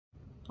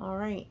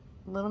Alright,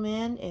 little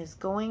man is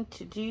going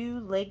to do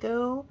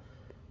Lego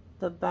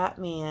the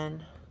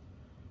Batman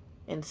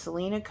in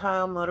Selina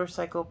Kyle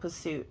Motorcycle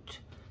Pursuit.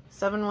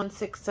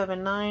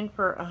 71679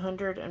 for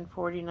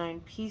 149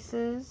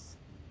 pieces.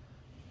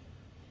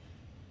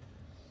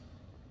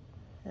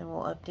 And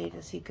we'll update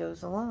as he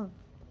goes along.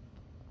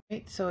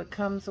 Right, so it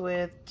comes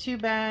with 2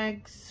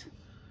 bags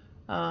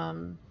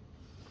of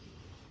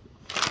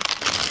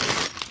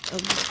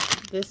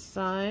this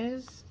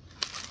size,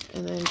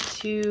 and then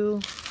 2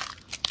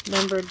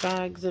 numbered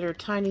bags that are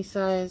tiny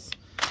size,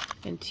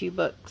 and 2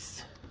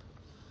 books.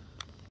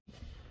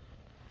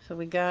 So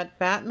we got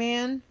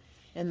Batman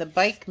and the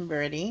bike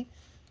ready.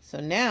 So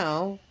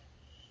now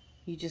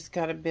you just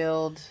got to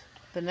build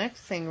the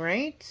next thing,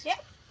 right?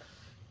 Yep.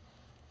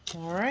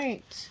 All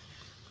right.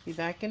 Be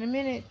back in a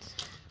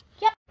minute.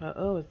 Yep.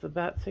 Uh-oh, is the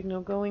bat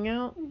signal going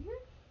out? Mm-hmm.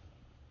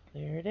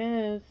 There it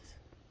is.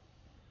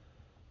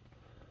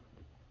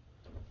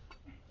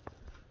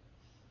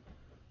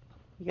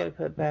 You gotta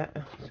put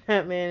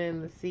Batman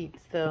in the seat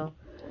still.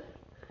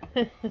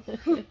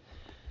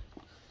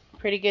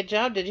 Pretty good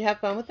job. Did you have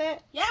fun with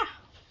it? Yeah.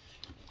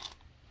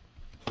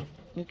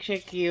 Looks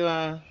like you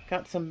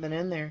got something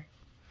in there.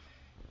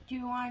 Do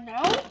you want to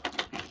know?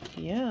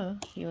 Yeah.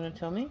 You want to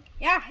tell me?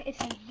 Yeah, it's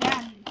a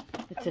gem.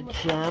 It's a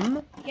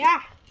gem?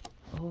 Yeah.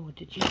 Oh,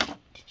 did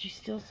you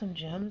steal some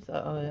gems?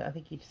 Uh-oh, I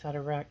think you just had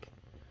a wreck.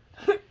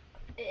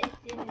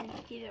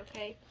 He's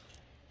okay.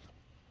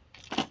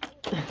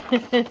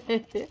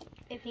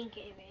 I think it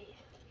is.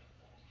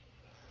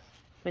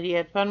 But you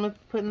had fun with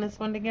putting this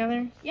one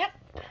together? Yep.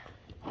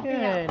 Good.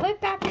 Yeah,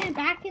 put Batman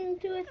back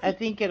into it. I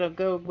think it'll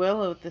go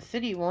well with the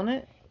city, won't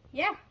it?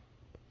 Yeah.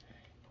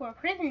 For a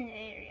prison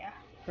area.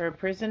 For a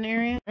prison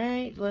area?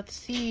 Alright, let's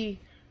see.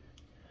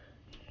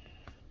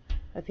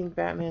 I think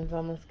Batman's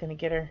almost gonna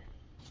get her.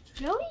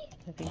 Really?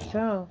 I think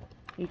so.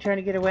 You trying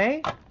to get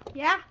away?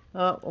 Yeah.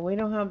 Oh, well, we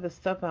don't have the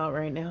stuff out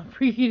right now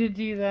for you to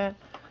do that.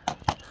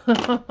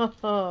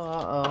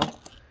 Uh-oh.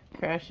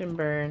 Crash and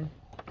burn.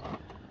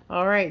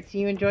 Alright, so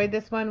you enjoyed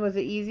this one? Was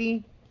it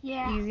easy?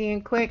 Yeah. Easy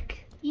and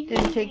quick? Easy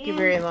Didn't take you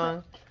very and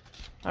long.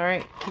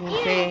 Alright, can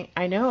you say,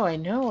 I know,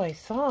 I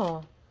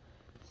saw.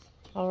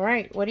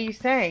 Alright, what do you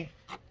say?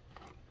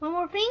 One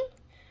more thing.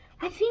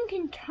 This thing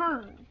can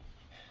turn.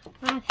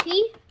 Wanna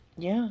see?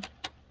 Yeah.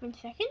 1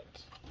 second.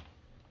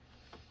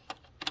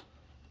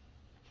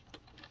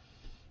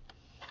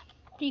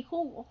 Pretty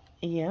cool.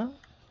 Yeah.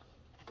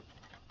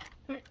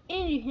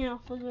 And you can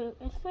also do it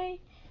this way.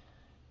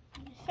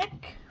 In a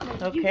sec.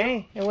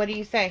 Okay, and what do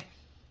you say?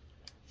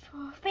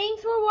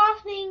 Thanks for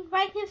watching.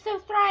 Like and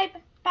subscribe.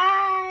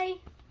 Bye.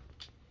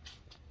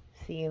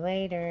 See you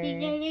later. See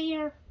you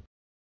later.